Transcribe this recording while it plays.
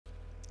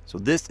So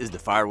this is the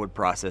firewood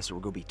processor we're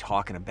going to be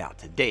talking about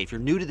today. If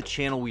you're new to the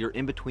channel, we are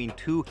in between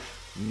two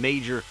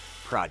major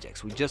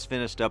projects. We just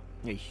finished up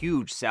a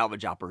huge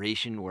salvage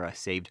operation where I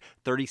saved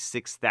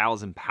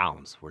 36,000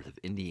 pounds worth of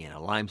Indiana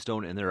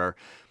limestone, and there are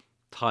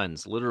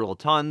tons, literal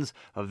tons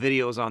of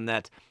videos on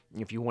that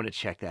if you want to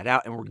check that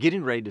out. And we're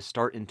getting ready to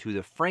start into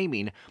the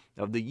framing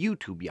of the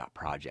YouTube Yacht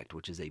project,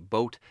 which is a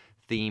boat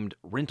themed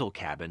rental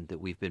cabin that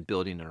we've been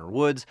building in our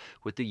woods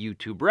with the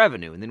YouTube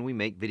revenue. And then we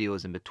make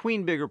videos in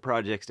between bigger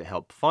projects to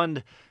help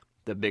fund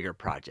the bigger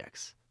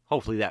projects.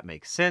 Hopefully that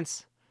makes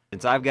sense.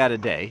 Since I've got a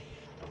day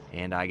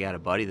and I got a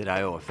buddy that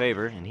I owe a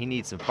favor and he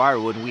needs some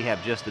firewood and we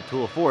have just the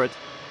tool for it,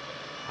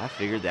 I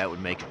figured that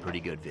would make a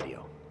pretty good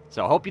video.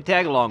 So I hope you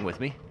tag along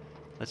with me.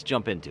 Let's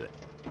jump into it.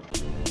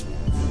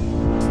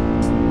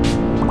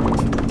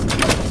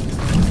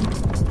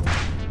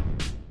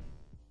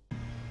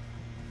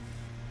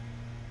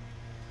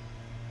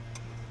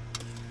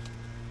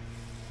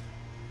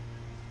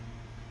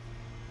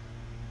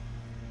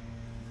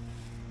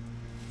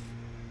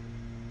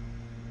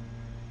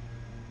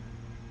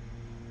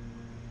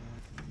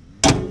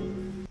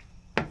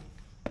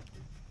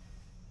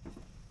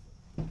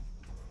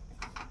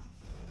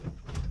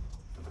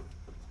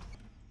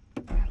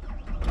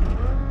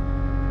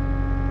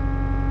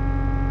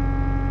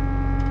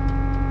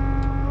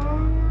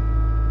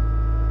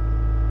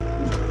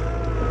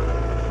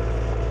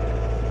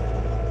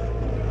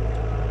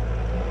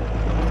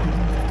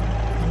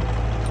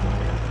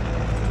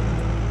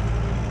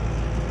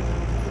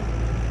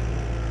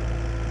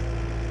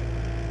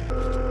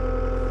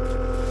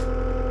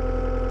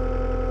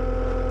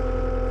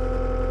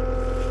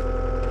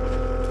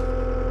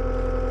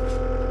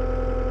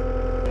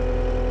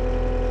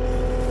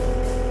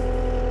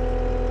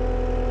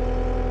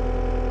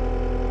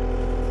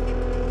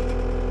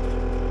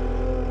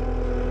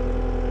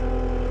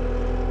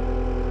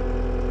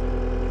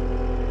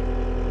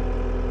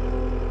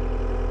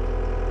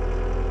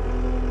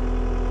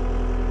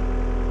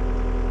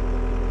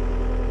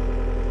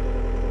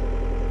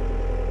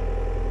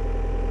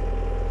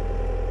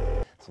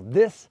 So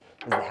this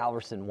is the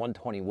Halverson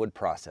 120 wood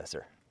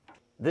processor.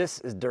 This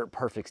is Dirt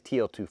Perfect's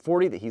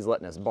TL240 that he's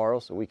letting us borrow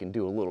so we can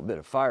do a little bit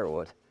of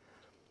firewood.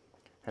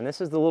 And this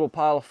is the little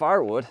pile of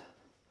firewood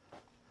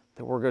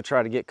that we're going to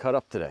try to get cut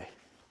up today.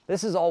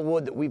 This is all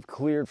wood that we've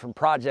cleared from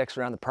projects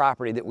around the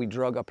property that we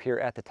drug up here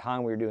at the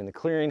time we were doing the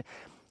clearing,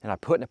 and I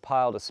put in a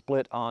pile to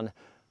split on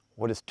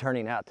what is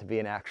turning out to be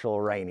an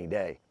actual rainy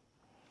day.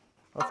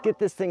 Let's get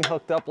this thing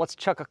hooked up. Let's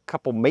chuck a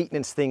couple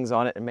maintenance things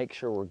on it and make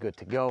sure we're good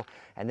to go.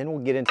 And then we'll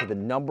get into the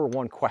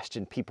 #1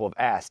 question people have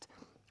asked.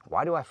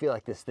 Why do I feel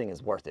like this thing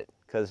is worth it?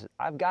 Because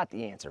I've got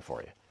the answer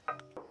for you.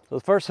 So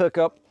the first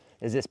hookup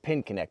is this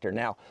pin connector.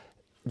 Now,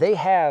 they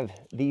have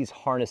these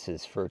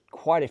harnesses for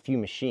quite a few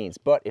machines,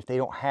 but if they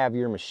don't have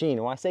your machine,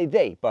 and when I say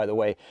they, by the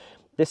way,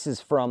 this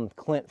is from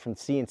Clint from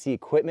CNC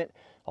Equipment.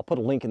 I'll put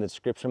a link in the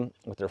description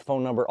with their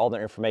phone number, all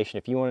their information.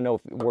 If you want to know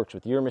if it works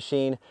with your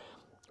machine,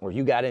 or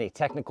you got any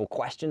technical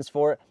questions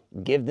for it,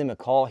 give them a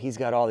call. He's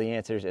got all the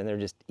answers and they're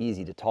just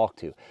easy to talk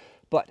to.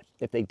 But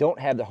if they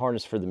don't have the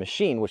harness for the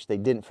machine, which they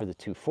didn't for the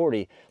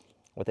 240,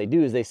 what they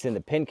do is they send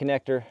the pin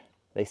connector,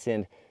 they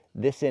send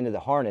this into the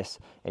harness,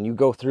 and you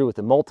go through with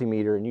the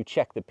multimeter and you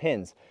check the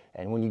pins.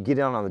 And when you get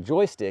down on the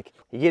joystick,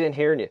 you get in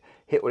here and you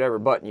hit whatever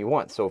button you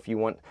want. So if you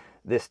want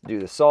this to do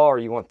the saw or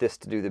you want this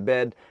to do the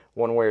bed,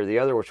 one way or the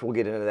other, which we'll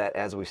get into that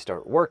as we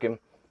start working,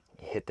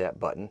 you hit that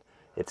button.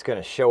 It's going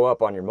to show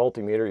up on your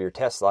multimeter, your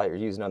test light you're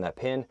using on that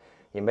pin.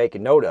 You make a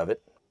note of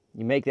it.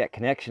 You make that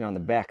connection on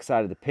the back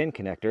side of the pin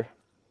connector,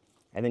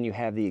 and then you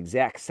have the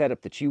exact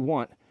setup that you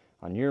want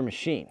on your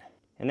machine.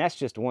 And that's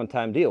just a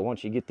one-time deal.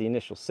 Once you get the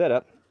initial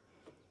setup,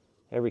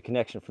 every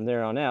connection from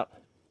there on out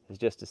is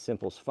just as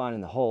simple as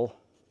finding the hole.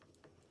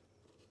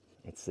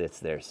 It sits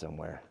there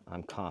somewhere.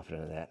 I'm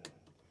confident of that.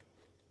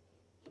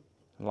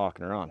 I'm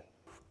locking her on.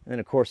 And then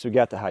of course we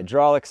got the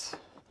hydraulics.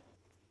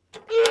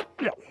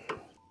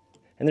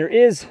 And there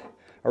is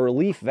a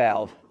relief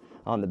valve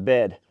on the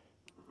bed.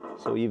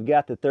 So you've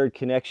got the third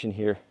connection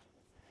here,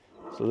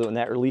 so that when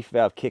that relief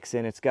valve kicks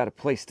in, it's got a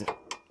place to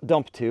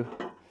dump to.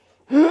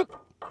 There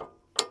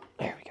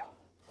we go.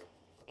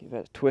 Give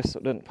that a twist so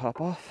it doesn't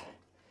pop off.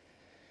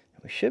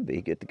 We should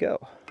be good to go.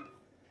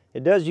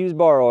 It does use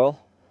bar oil.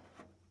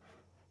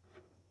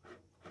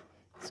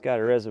 It's got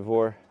a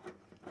reservoir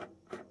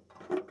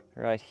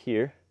right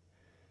here.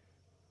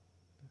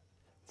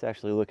 It's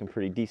actually looking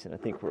pretty decent. I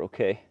think we're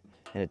okay.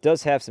 And it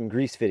does have some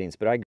grease fittings,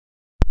 but I got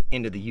the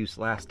end of the use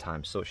last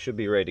time, so it should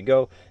be ready to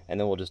go. And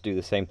then we'll just do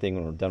the same thing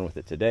when we're done with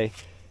it today.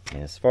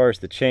 And as far as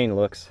the chain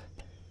looks,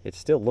 it's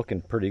still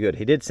looking pretty good.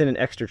 He did send an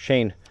extra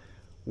chain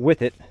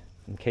with it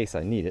in case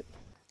I need it.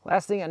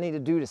 Last thing I need to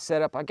do to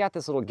set up, I got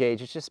this little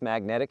gauge. It's just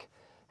magnetic,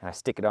 and I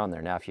stick it on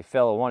there. Now, if you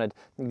fella wanted,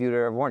 you can do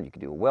whatever you want. You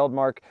can do a weld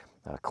mark.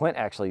 Clint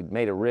actually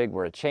made a rig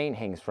where a chain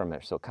hangs from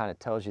it, so it kind of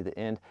tells you the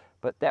end.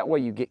 But that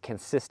way you get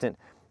consistent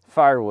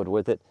firewood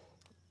with it.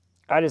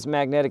 I just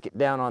magnetic it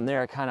down on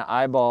there. I kind of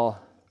eyeball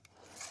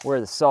where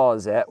the saw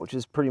is at, which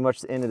is pretty much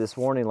the end of this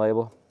warning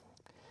label.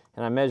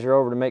 And I measure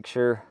over to make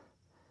sure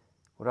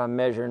what I'm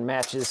measuring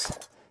matches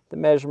the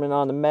measurement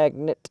on the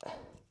magnet.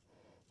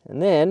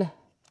 And then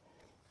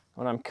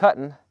when I'm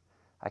cutting,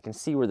 I can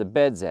see where the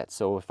bed's at.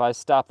 So if I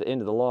stop the end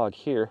of the log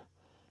here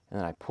and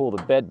then I pull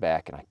the bed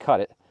back and I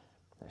cut it,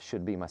 that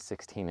should be my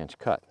 16-inch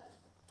cut.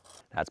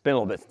 Now, it's been a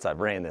little bit since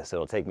I've ran this, so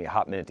it'll take me a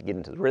hot minute to get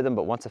into the rhythm,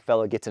 but once a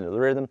fella gets into the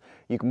rhythm,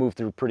 you can move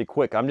through pretty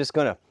quick. I'm just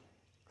gonna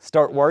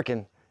start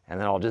working, and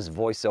then I'll just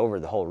voice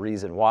over the whole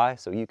reason why,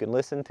 so you can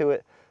listen to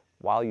it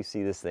while you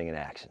see this thing in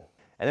action.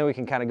 And then we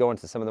can kind of go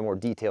into some of the more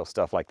detailed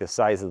stuff, like the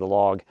size of the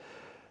log,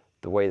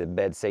 the way the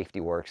bed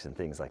safety works, and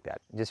things like that.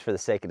 Just for the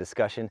sake of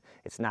discussion,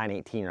 it's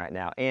 9:18 right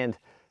now, and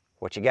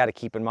what you gotta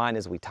keep in mind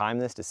is we time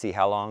this to see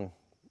how long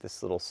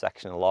this little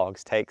section of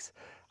logs takes.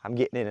 I'm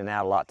getting in and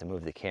out a lot to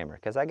move the camera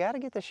because I got to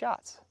get the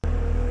shots.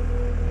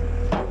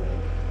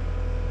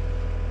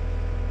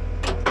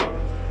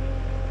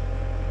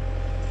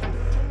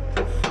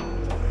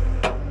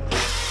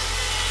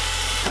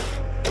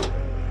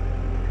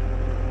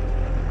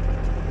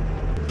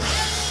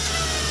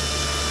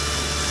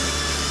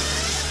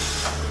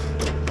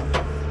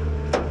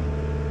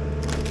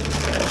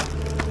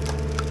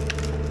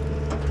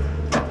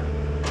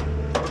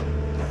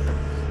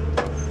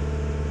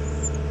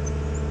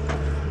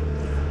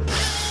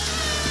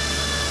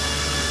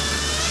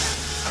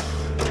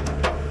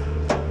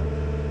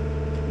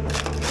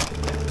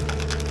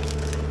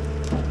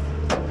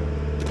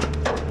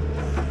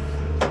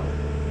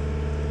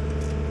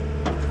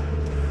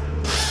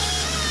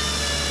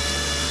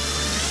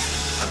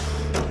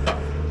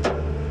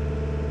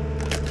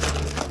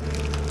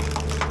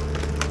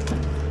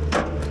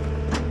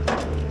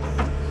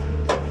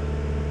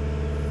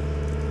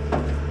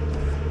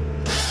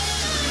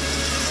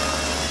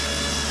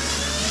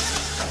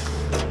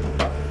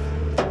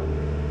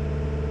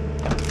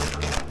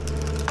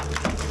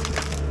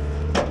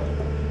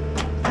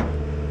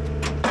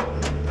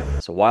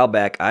 So a while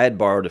back, I had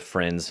borrowed a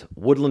friend's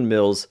Woodland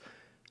Mills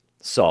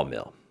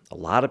sawmill. A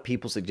lot of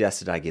people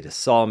suggested I get a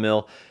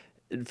sawmill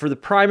for the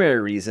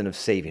primary reason of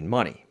saving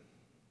money.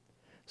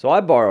 So I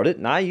borrowed it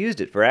and I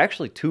used it for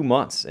actually 2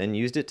 months and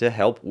used it to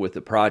help with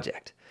the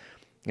project.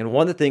 And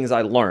one of the things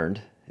I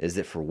learned is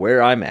that for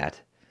where I'm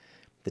at,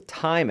 the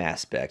time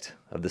aspect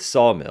of the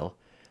sawmill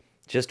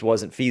just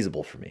wasn't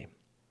feasible for me.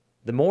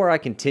 The more I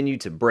continued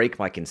to break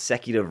my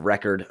consecutive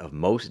record of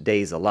most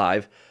days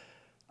alive,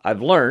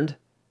 I've learned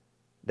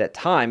that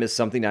time is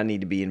something I need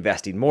to be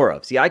investing more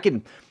of. See, I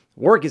can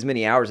work as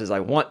many hours as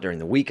I want during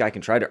the week. I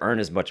can try to earn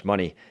as much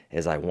money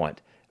as I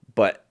want.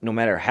 But no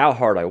matter how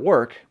hard I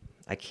work,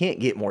 I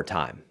can't get more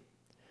time.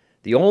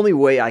 The only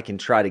way I can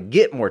try to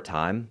get more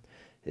time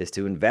is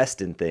to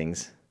invest in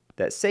things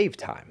that save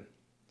time.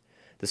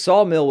 The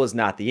sawmill was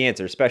not the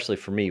answer, especially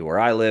for me where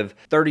I live.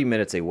 30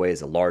 minutes away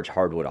is a large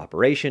hardwood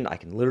operation. I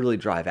can literally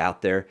drive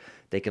out there.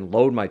 They can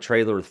load my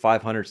trailer with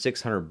 500,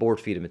 600 board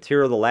feet of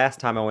material. The last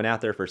time I went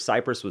out there for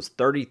cypress was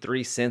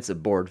 33 cents a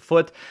board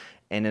foot.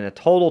 And in a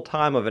total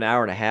time of an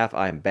hour and a half,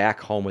 I am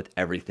back home with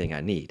everything I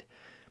need.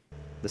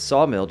 The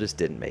sawmill just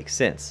didn't make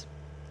sense.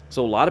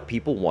 So a lot of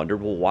people wonder,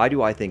 well, why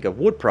do I think a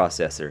wood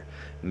processor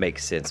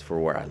makes sense for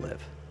where I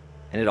live?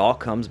 And it all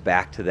comes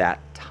back to that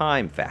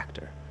time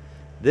factor.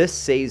 This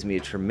saves me a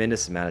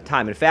tremendous amount of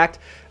time. In fact,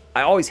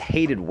 I always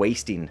hated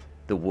wasting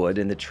the wood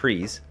and the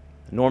trees.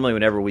 Normally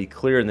whenever we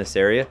clear in this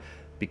area,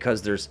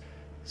 because there's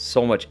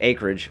so much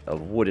acreage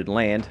of wooded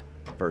land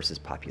versus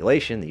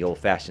population, the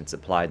old-fashioned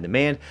supply and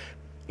demand,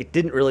 it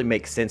didn't really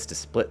make sense to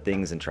split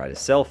things and try to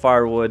sell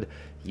firewood.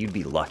 You'd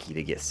be lucky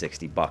to get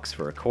 60 bucks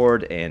for a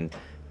cord, and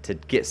to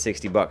get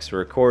 60 bucks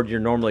for a cord, you're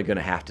normally going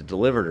to have to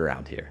deliver it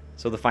around here.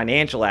 So the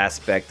financial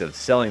aspect of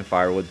selling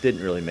firewood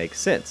didn't really make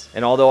sense.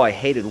 And although I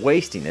hated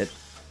wasting it,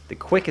 the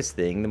quickest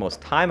thing, the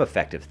most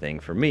time-effective thing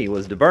for me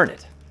was to burn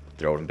it.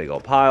 Throw it in big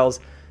old piles,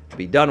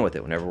 be done with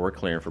it whenever we're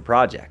clearing for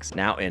projects.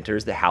 Now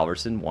enters the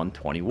Halverson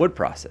 120 wood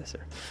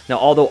processor. Now,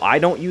 although I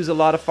don't use a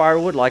lot of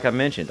firewood, like I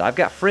mentioned, I've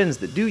got friends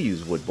that do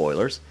use wood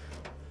boilers,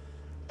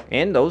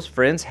 and those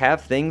friends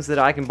have things that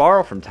I can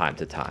borrow from time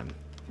to time.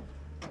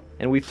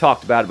 And we've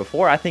talked about it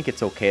before. I think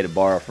it's okay to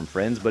borrow from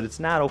friends, but it's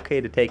not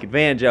okay to take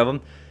advantage of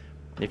them.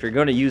 If you're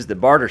going to use the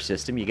barter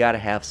system, you got to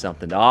have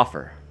something to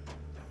offer.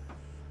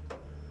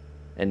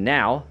 And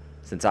now,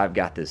 since I've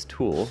got this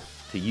tool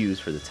to use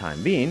for the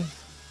time being,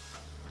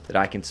 that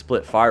I can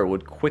split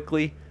firewood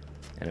quickly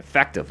and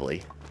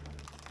effectively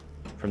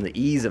from the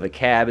ease of a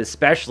cab,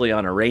 especially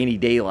on a rainy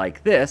day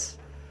like this,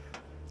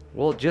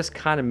 well, it just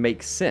kind of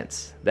makes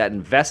sense. That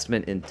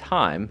investment in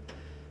time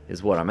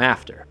is what I'm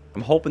after.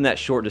 I'm hoping that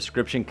short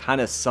description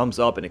kind of sums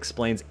up and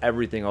explains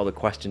everything, all the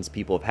questions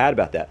people have had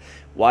about that.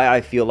 Why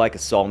I feel like a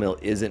sawmill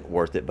isn't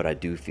worth it, but I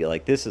do feel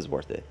like this is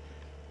worth it.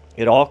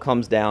 It all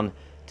comes down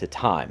to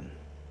time.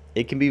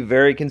 It can be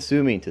very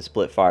consuming to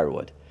split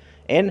firewood.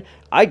 And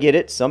I get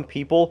it, some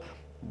people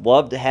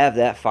love to have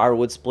that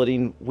firewood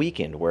splitting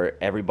weekend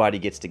where everybody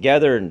gets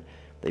together and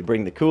they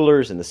bring the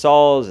coolers and the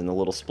saws and the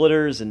little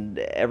splitters and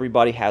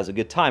everybody has a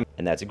good time.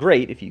 And that's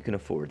great if you can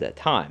afford that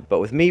time. But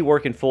with me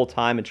working full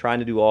time and trying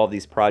to do all of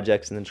these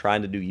projects and then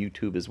trying to do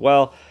YouTube as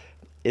well,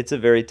 it's a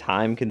very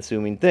time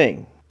consuming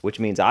thing. which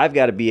means I've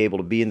got to be able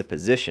to be in the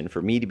position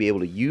for me to be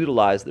able to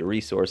utilize the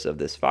resource of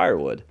this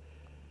firewood,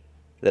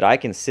 that I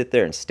can sit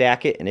there and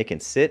stack it, and it can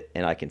sit,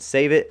 and I can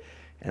save it,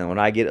 and when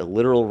I get a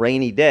literal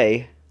rainy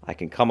day, I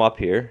can come up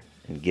here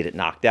and get it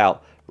knocked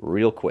out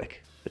real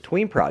quick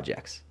between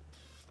projects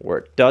where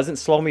it doesn't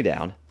slow me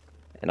down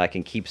and I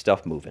can keep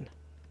stuff moving.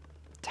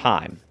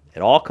 Time.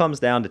 It all comes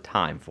down to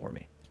time for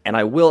me. And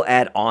I will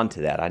add on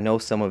to that. I know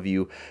some of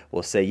you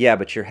will say, yeah,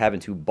 but you're having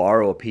to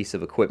borrow a piece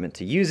of equipment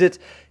to use it.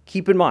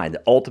 Keep in mind,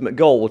 the ultimate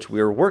goal, which we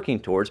are working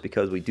towards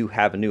because we do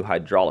have a new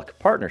hydraulic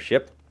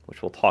partnership,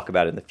 which we'll talk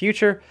about in the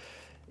future,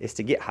 is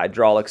to get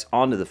hydraulics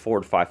onto the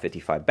Ford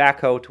 555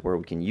 backhoe to where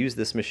we can use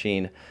this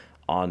machine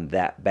on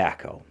that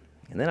backhoe.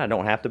 And then I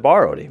don't have to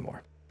borrow it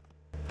anymore.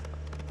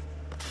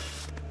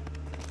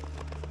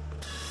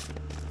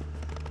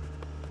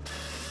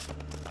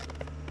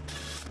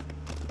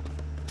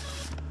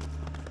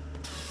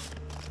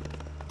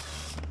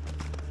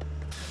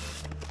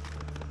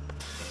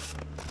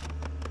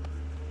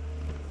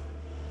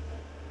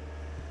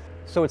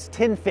 So it's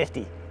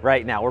 10:50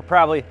 right now. We're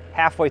probably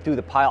halfway through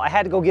the pile. I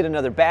had to go get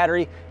another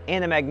battery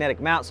and a magnetic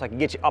mount so I can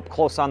get you up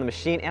close on the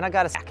machine, and I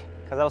got a snack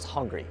because I was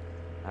hungry.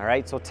 All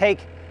right, so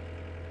take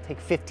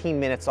 15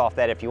 minutes off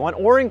that if you want,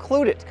 or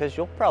include it because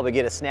you'll probably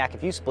get a snack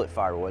if you split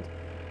firewood.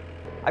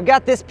 I've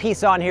got this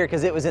piece on here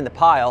because it was in the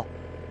pile.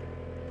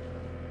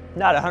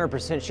 Not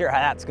 100% sure how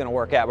that's going to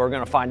work out, but we're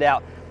going to find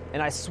out.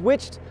 And I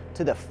switched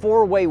to the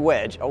 4-way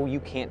wedge. Oh, you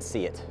can't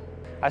see it.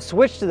 I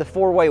switched to the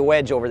 4-way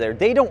wedge over there.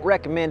 They don't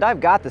recommend, I've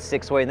got the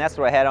 6-way, and that's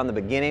what I had on the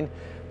beginning.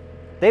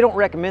 They don't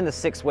recommend the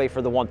 6-way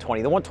for the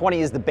 120. The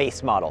 120 is the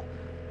base model.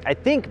 I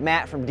think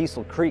Matt from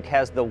Diesel Creek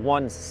has the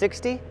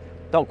 160.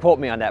 Don't quote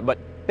me on that, but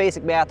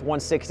basic math,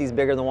 160 is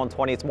bigger than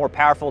 120. It's more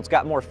powerful, it's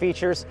got more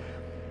features.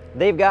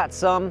 They've got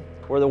some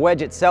where the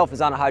wedge itself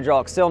is on a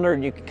hydraulic cylinder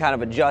and you can kind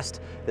of adjust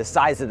the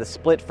size of the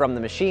split from the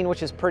machine,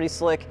 which is pretty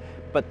slick.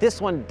 But this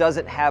one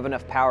doesn't have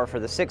enough power for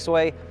the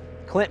 6-way.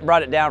 Clint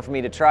brought it down for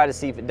me to try to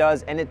see if it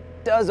does, and it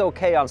does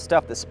okay on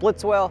stuff that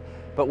splits well,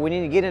 but when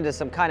you get into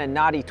some kind of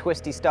knotty,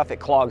 twisty stuff, it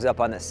clogs up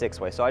on that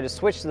 6-way. So I just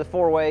switched to the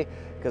 4-way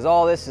because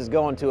all this is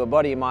going to a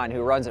buddy of mine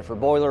who runs it for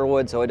boiler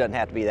wood, so it doesn't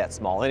have to be that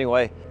small.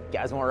 Anyway, you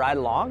guys want to ride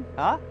along?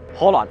 Huh?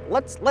 Hold on,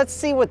 let's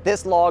see what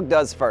this log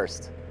does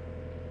first,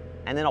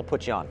 and then I'll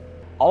put you on.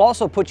 I'll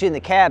also put you in the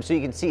cab so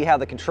you can see how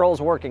the controls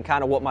work and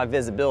kind of what my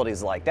visibility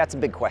is like. That's a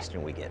big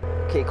question we get.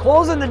 Okay,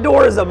 closing the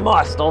door is a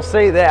must, I'll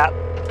say that.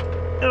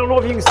 I don't know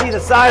if you can see the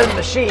side of the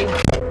machine.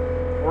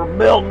 We're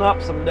building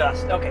up some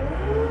dust. Okay.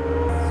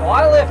 So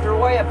I lift her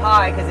way up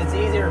high because it's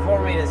easier for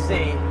me to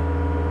see.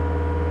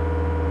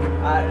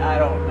 I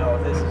don't know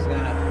if this is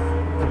gonna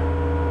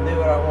do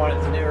what I want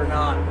it to do or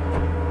not.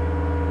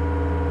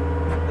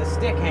 The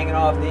stick hanging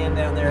off the end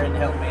down there didn't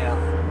help me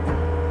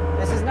out.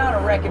 This is not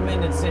a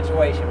recommended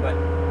situation, but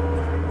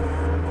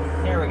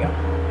here we go.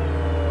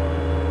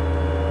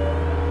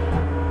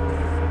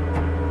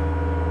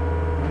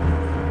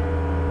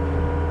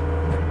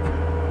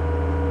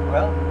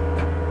 Well,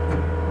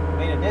 I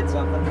mean, it did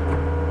something.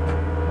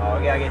 Oh,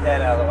 we gotta get that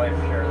out of the way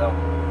for sure, though.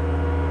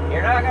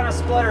 You're not gonna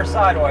split her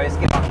sideways.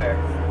 Get up there.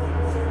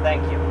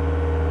 Thank you.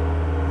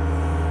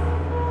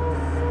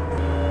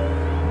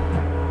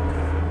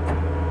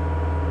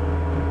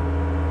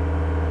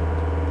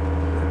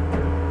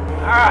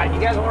 All right, you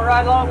guys wanna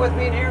ride along with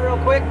me in here real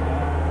quick?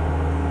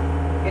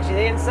 Get you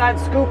the inside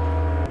scoop.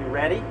 You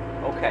ready?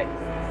 Okay.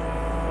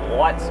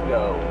 Let's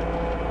go.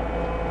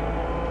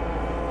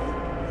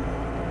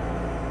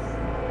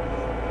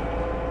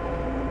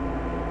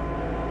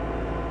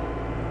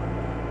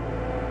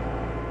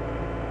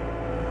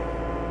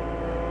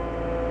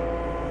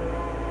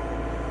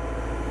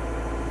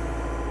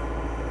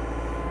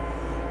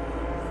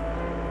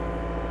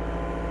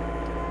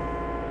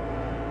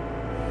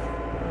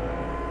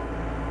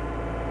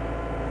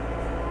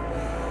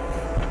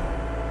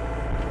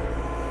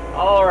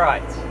 All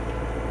right,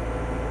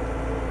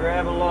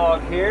 grab a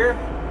log here.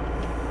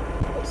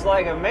 Looks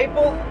like a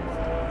maple.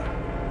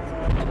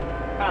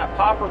 Kind of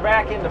pop her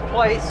back into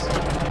place.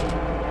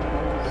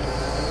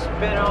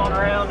 Spin on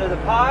around to the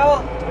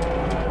pile.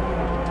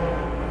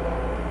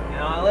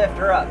 And I lift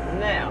her up.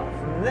 Now,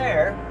 from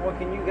there, what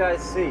can you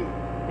guys see?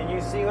 Can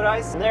you see what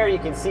I see? There you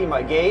can see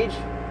my gauge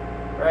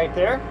right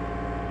there.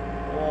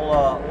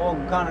 We'll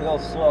kind of go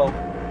slow.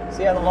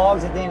 See how the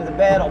log's at the end of the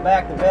bed? I'll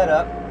back the bed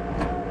up.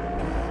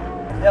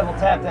 Double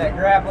tap that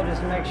grapple just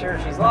to make sure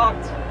she's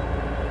locked.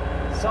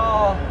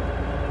 Saw.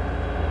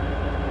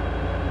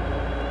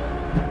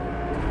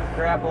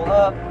 Grapple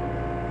up.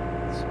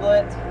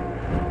 Split.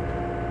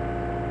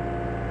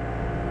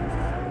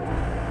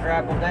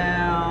 Grapple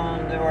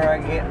down to where I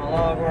can get my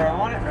log where I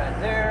want it. Right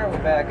there. We'll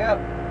back up.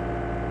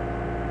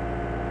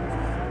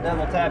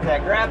 Double tap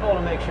that grapple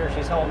to make sure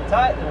she's holding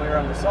tight. Then we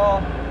run the saw.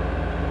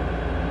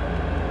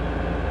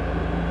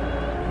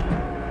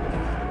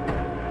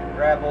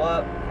 Grapple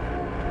up.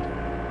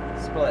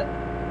 Split.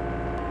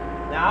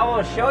 Now I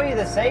will show you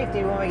the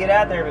safety when we get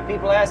out there, but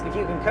people ask if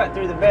you can cut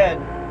through the bed.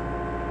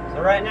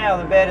 So right now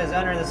the bed is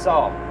under the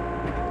saw.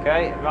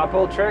 Okay, if I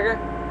pull trigger,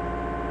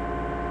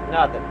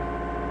 Nothing.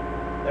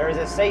 There is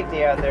a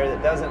safety out there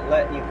that doesn't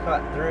let you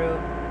cut through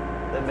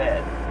the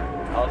bed.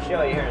 I'll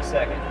show you here in a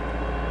second.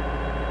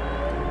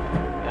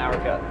 Now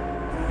we're cutting.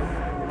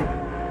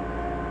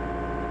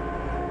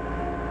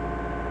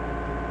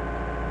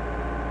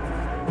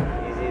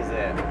 Easy as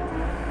that.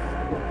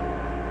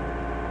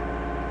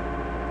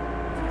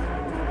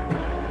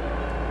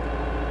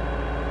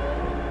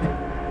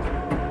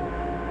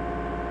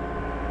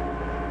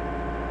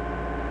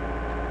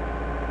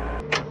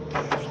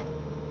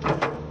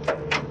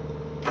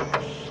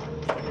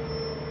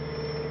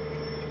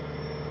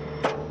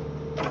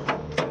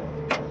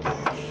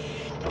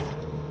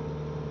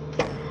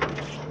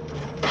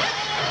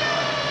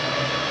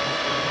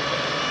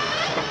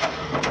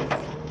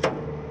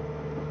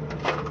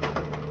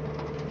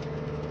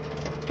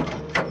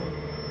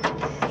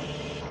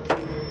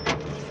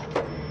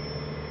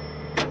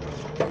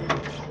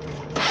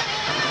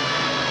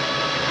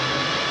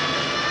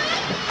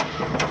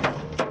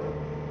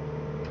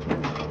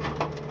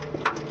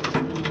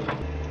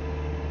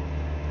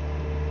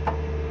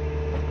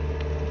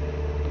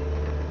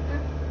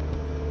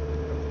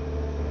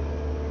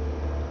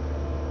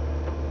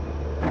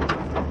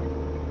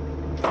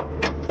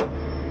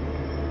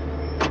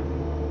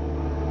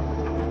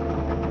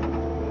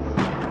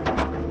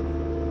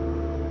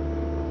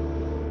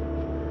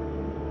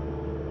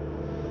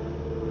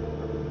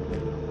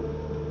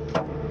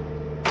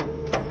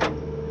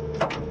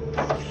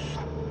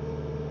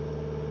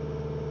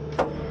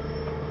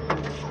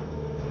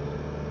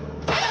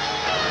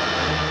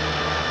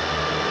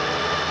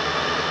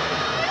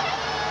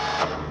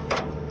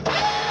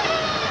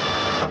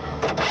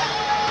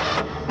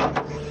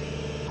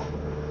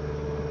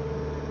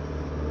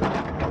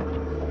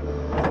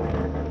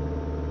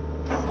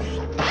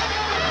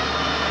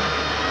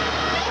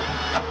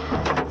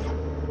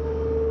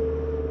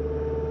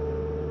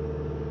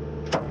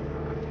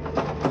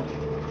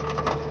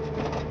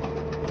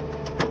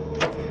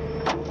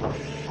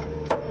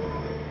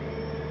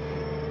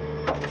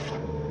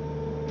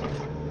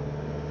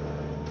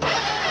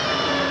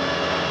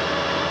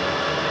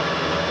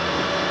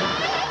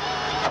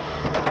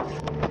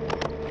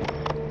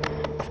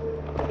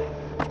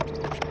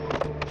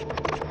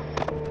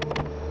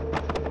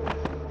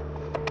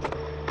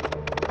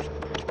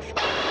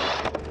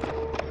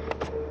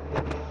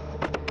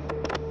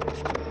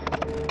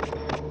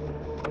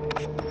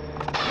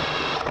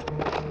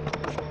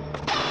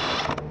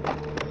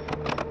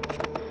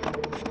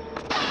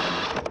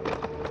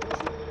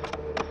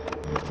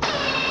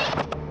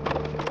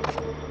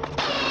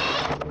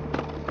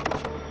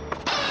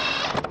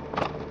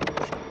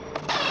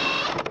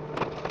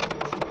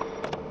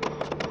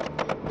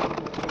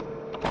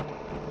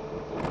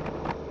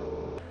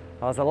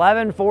 Well, it's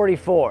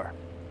 11:44.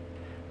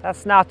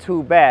 That's not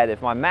too bad.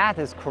 If my math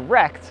is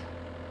correct,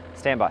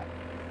 stand by.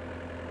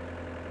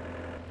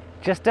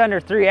 Just under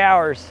 3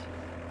 hours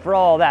for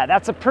all that.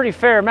 That's a pretty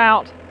fair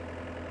amount.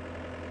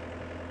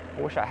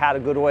 I wish I had a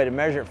good way to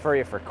measure it for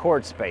you for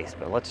cord space,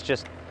 but let's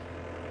just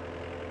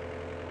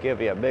give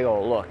you a big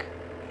old look.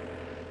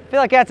 I feel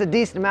like that's a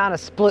decent amount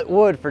of split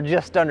wood for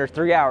just under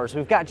 3 hours.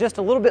 We've got just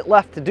a little bit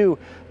left to do,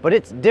 but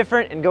it's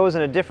different and goes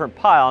in a different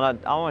pile,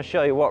 and I want to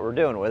show you what we're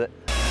doing with it.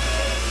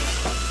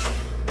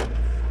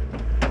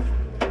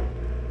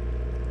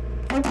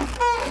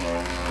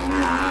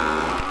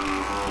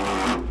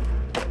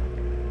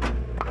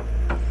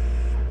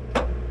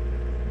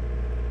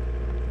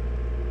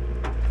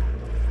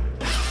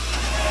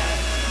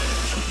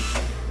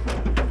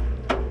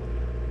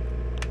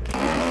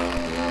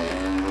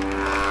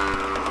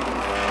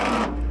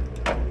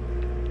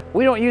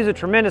 We don't use a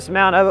tremendous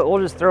amount of it.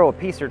 We'll just throw a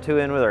piece or two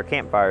in with our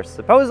campfires.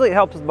 Supposedly it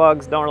helps with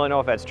bugs. Don't really know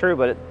if that's true,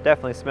 but it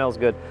definitely smells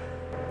good.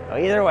 Well,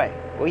 either way,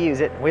 we use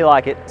it. We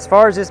like it. As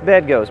far as this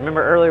bed goes,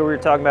 remember earlier we were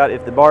talking about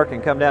if the bar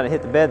can come down and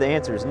hit the bed? The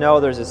answer is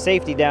no. There's a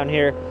safety down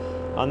here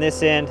on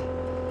this end.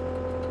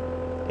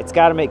 It's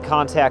got to make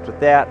contact with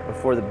that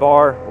before the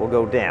bar will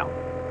go down.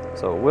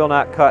 So it will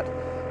not cut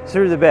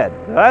through the bed.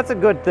 Now, that's a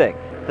good thing.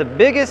 The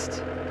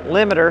biggest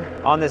limiter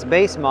on this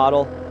base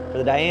model for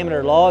the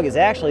diameter log is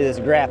actually this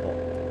grapple.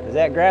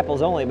 That grapple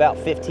is only about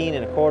 15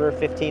 1/4,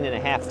 15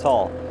 1/2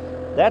 tall.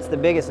 That's the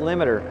biggest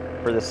limiter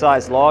for the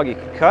size log you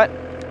could cut.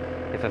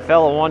 If a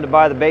fellow wanted to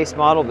buy the base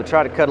model but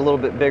try to cut a little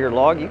bit bigger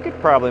log, you could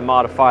probably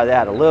modify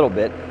that a little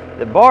bit.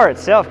 The bar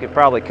itself could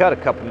probably cut a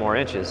couple more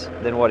inches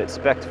than what it's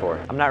spec'd for.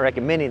 I'm not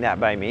recommending that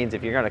by means.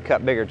 If you're going to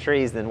cut bigger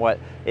trees than what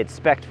it's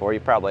spec'd for, you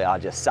probably ought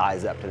to just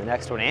size up to the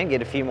next one and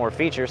get a few more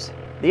features.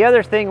 The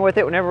other thing with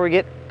it, whenever we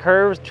get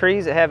curves,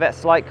 trees that have that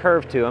slight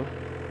curve to them,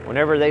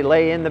 whenever they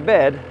lay in the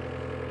bed,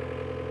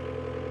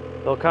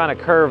 they'll kind of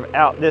curve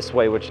out this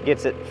way, which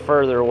gets it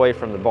further away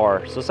from the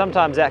bar. So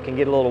sometimes that can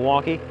get a little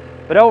wonky,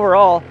 but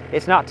overall,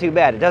 it's not too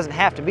bad. It doesn't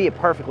have to be a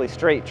perfectly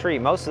straight tree.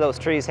 Most of those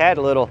trees had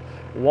a little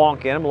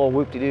wonk in them, a little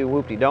whoop-de-doo,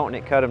 whoop-de-don't, and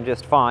it cut them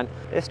just fine.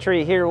 This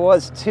tree here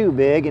was too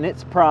big, and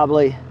it's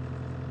probably,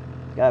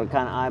 got to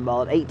kind of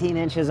eyeball it, 18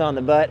 inches on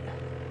the butt,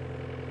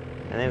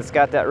 and then it's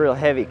got that real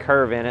heavy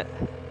curve in it.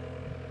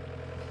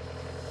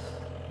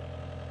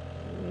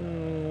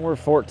 We're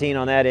 14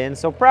 on that end,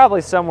 so probably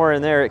somewhere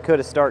in there it could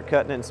have started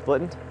cutting and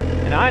splitting.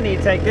 And I need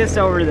to take this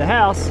over to the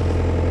house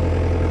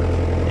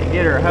and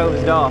get her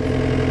hosed off.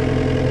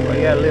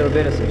 We got a little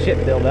bit of some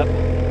chip buildup.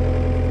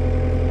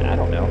 I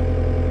don't know.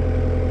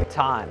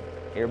 Time.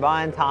 You're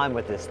buying time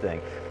with this thing.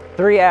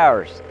 3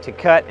 hours to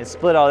cut and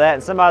split all that,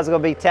 and somebody's gonna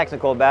be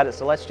technical about it,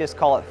 so let's just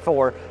call it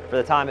 4 for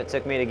the time it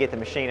took me to get the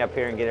machine up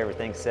here and get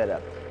everything set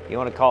up. You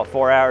wanna call it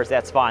 4 hours,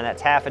 that's fine.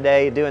 That's half a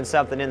day doing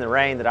something in the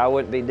rain that I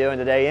wouldn't be doing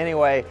today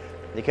anyway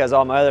because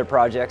all my other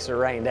projects are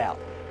rained out.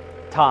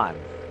 Time.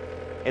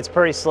 It's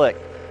pretty slick.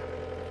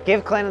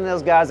 Give Clint and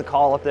those guys a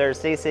call up there at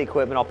CC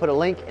Equipment. I'll put a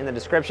link in the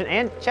description,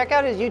 and check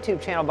out his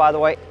YouTube channel, by the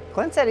way.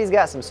 Clint said he's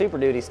got some Super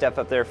Duty stuff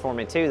up there for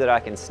me too that I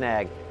can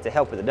snag to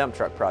help with the dump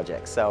truck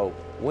project. So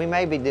we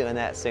may be doing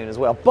that soon as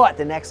well. But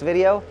the next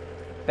video,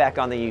 back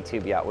on the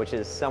YouTube yacht, which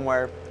is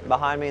somewhere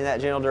behind me in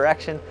that general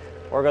direction.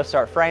 We're gonna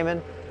start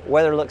framing.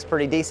 Weather looks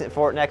pretty decent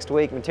for it next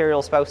week.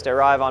 Material's supposed to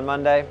arrive on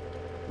Monday.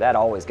 That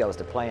always goes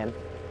to plan,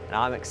 and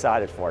I'm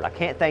excited for it. I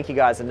can't thank you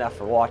guys enough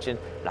for watching,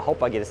 and I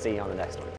hope I get to see you on the next one.